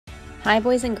Hi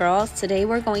boys and girls, today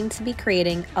we're going to be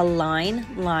creating a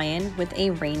lion with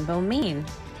a rainbow mane.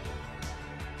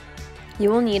 You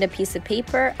will need a piece of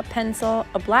paper, a pencil,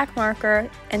 a black marker,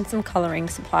 and some coloring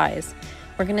supplies.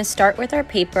 We're going to start with our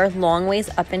paper long ways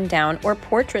up and down or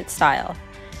portrait style.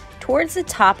 Towards the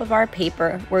top of our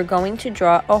paper, we're going to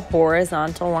draw a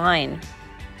horizontal line.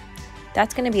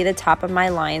 That's going to be the top of my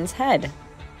lion's head.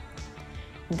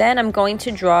 Then I'm going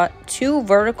to draw two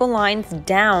vertical lines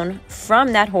down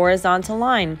from that horizontal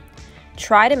line.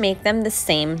 Try to make them the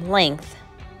same length.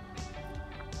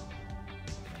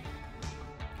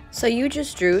 So you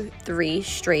just drew 3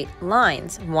 straight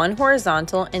lines, 1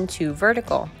 horizontal and 2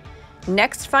 vertical.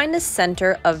 Next, find the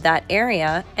center of that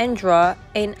area and draw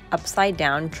an upside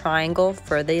down triangle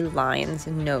for the lion's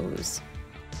nose.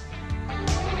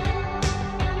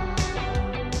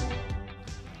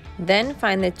 Then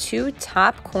find the 2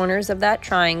 top corners of that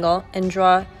triangle and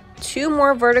draw 2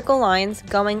 more vertical lines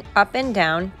going up and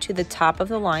down to the top of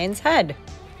the lion's head.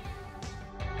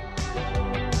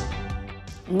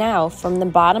 Now, from the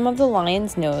bottom of the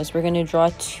lion's nose, we're going to draw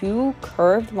 2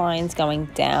 curved lines going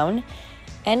down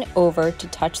and over to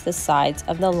touch the sides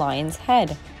of the lion's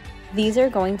head. These are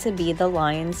going to be the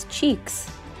lion's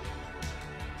cheeks.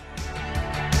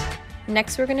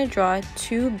 Next, we're going to draw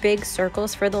 2 big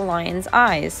circles for the lion's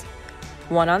eyes.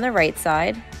 One on the right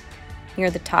side, near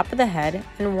the top of the head,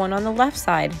 and one on the left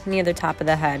side, near the top of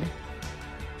the head.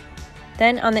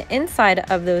 Then on the inside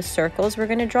of those circles, we're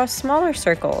going to draw smaller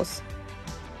circles.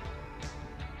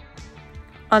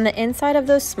 On the inside of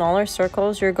those smaller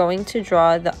circles, you're going to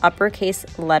draw the uppercase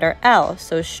letter L,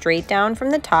 so straight down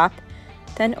from the top,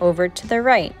 then over to the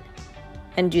right.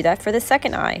 And do that for the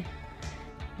second eye.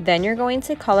 Then you're going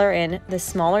to color in the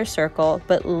smaller circle,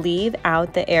 but leave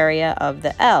out the area of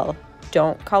the L.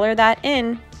 Don't color that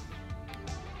in.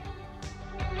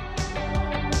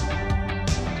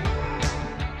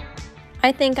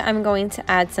 I think I'm going to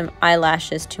add some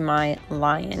eyelashes to my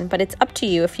lion, but it's up to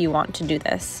you if you want to do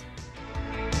this.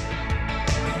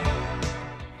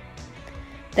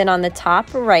 Then on the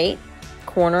top right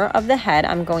corner of the head,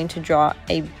 I'm going to draw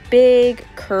a big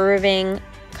curving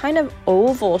kind of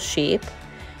oval shape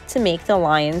to make the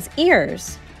lion's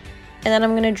ears. And then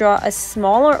I'm going to draw a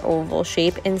smaller oval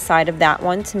shape inside of that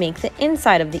one to make the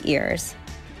inside of the ears.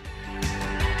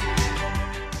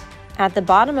 At the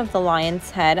bottom of the lion's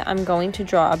head, I'm going to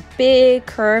draw a big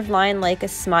curved line like a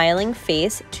smiling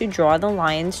face to draw the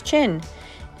lion's chin.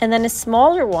 And then a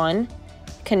smaller one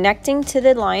connecting to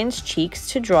the lion's cheeks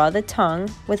to draw the tongue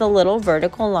with a little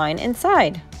vertical line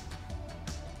inside.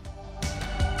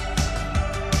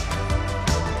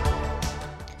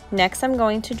 Next, I'm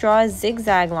going to draw a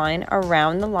zigzag line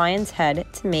around the lion's head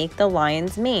to make the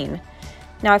lion's mane.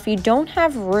 Now, if you don't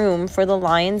have room for the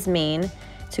lion's mane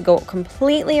to go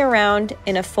completely around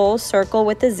in a full circle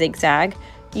with the zigzag,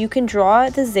 you can draw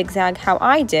the zigzag how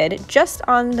I did, just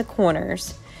on the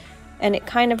corners. And it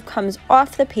kind of comes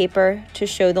off the paper to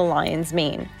show the lion's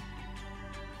mane.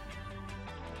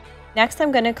 Next,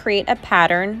 I'm going to create a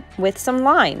pattern with some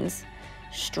lines.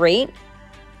 Straight,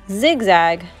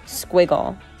 zigzag,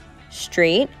 squiggle.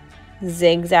 Straight,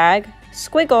 zigzag,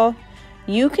 squiggle.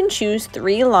 You can choose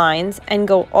 3 lines and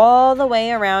go all the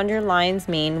way around your lion's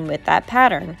mane with that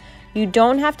pattern. You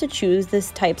don't have to choose the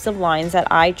types of lines that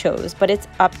I chose, but it's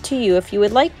up to you if you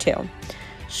would like to.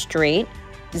 Straight,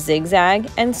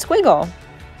 zigzag, and squiggle.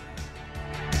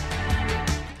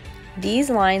 These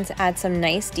lines add some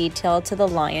nice detail to the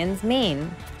lion's mane.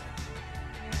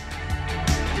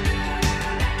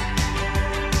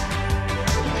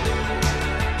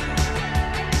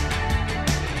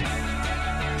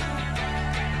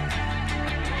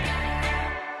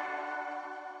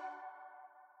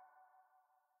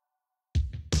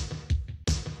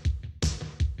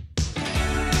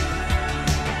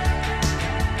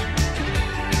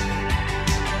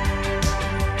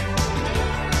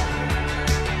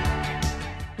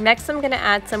 Next, I'm going to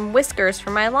add some whiskers for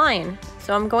my lion.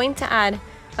 So I'm going to add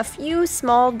a few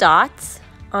small dots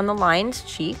on the lion's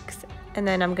cheeks, and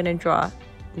then I'm going to draw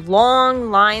long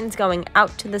lines going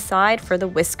out to the side for the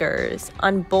whiskers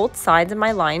on both sides of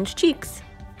my lion's cheeks.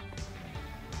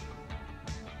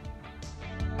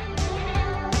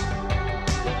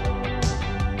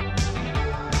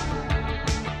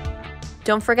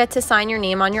 Don't forget to sign your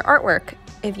name on your artwork.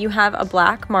 If you have a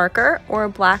black marker or a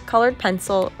black colored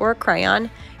pencil or a crayon,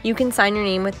 you can sign your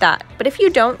name with that. But if you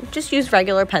don't, just use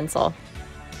regular pencil.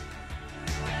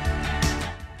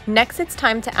 Next, it's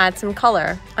time to add some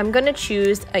color. I'm going to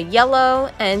choose a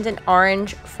yellow and an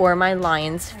orange for my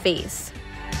lion's face.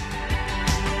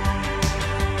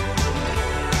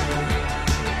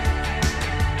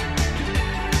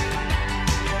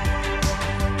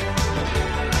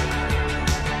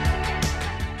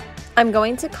 I'm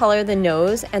going to color the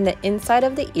nose and the inside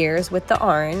of the ears with the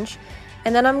orange,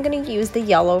 and then I'm going to use the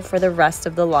yellow for the rest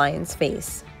of the lion's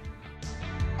face.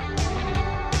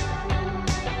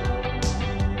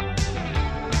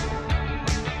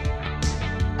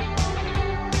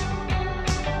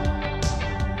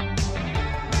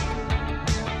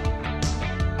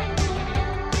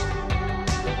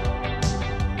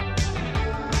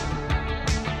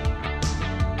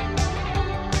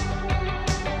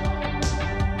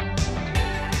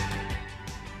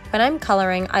 When I'm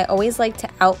coloring, I always like to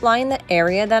outline the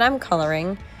area that I'm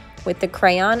coloring with the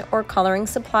crayon or coloring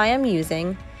supply I'm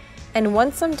using, and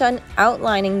once I'm done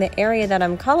outlining the area that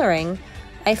I'm coloring,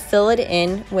 I fill it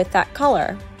in with that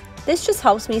color. This just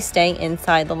helps me stay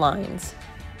inside the lines.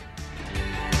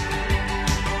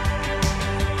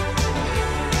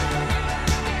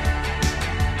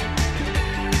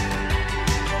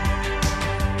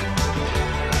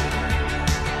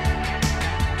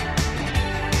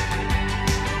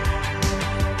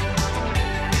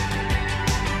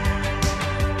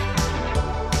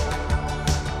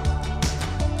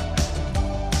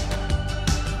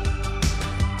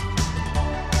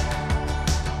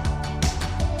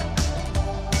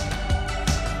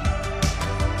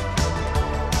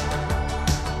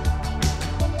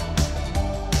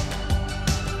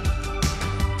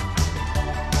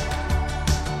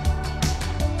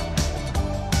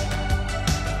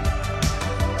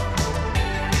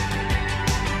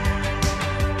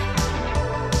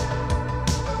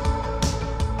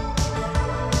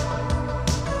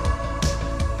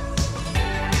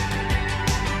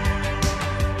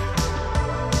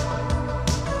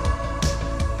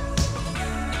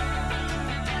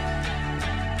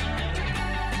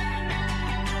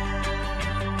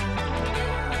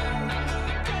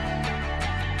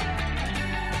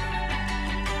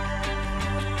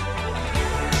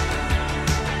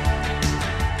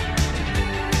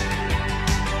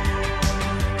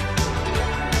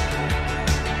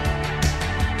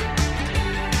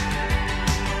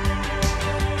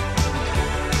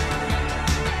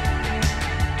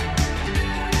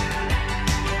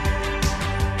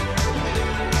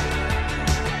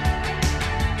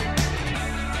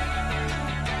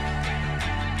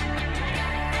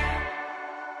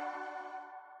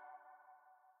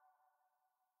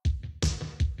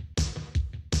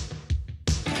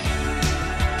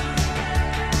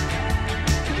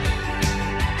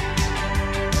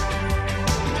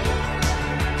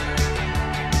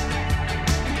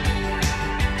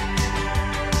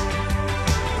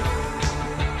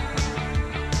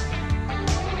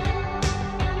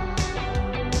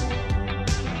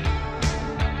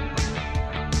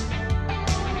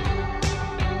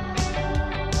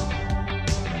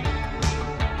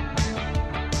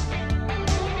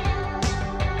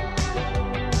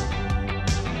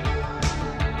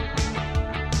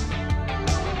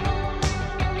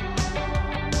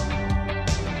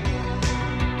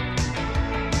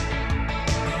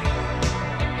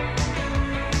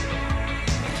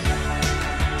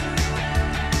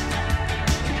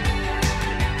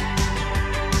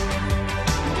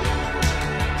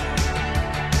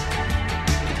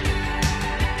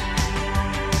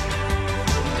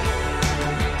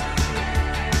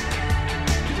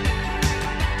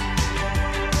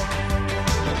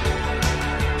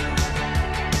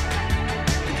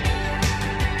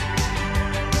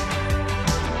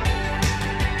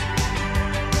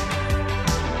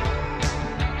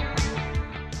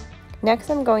 Next,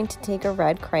 I'm going to take a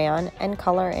red crayon and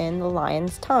color in the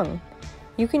lion's tongue.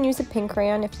 You can use a pink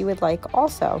crayon if you would like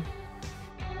also.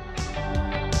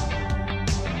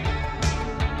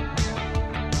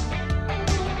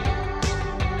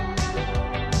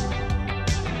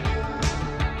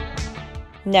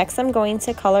 Next, I'm going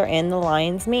to color in the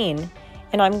lion's mane,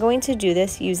 and I'm going to do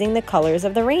this using the colors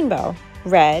of the rainbow: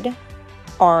 red,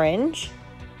 orange,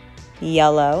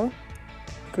 yellow,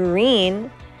 green,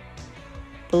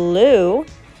 blue,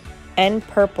 and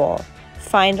purple.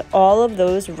 Find all of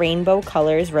those rainbow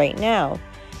colors right now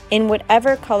in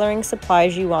whatever coloring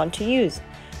supplies you want to use,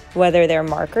 whether they're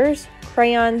markers,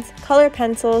 crayons, color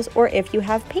pencils, or if you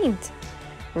have paint.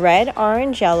 Red,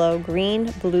 orange, yellow, green,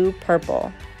 blue,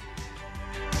 purple.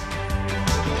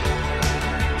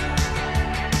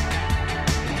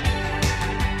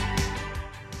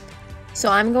 So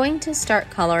I'm going to start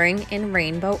coloring in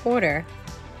rainbow order: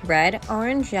 red,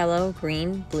 orange, yellow,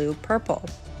 green, blue, purple.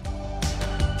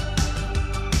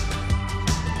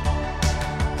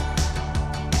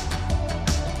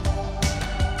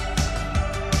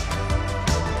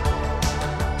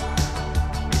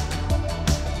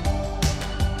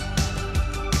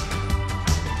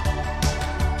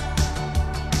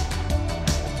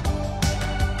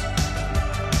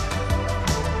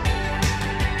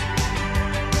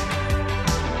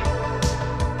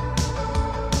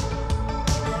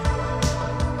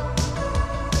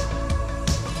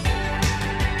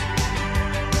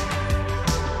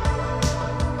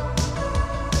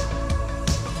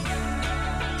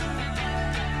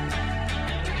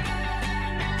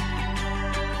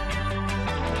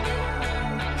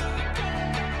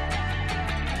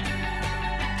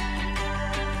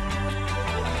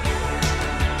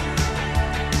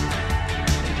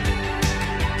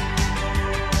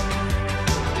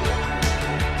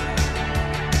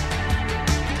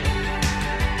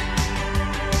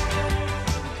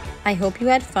 I hope you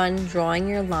had fun drawing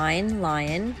your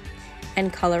lion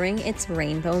and coloring its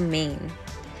rainbow mane.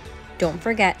 Don't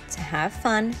forget to have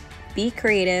fun, be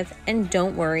creative, and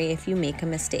don't worry if you make a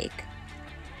mistake.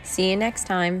 See you next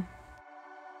time.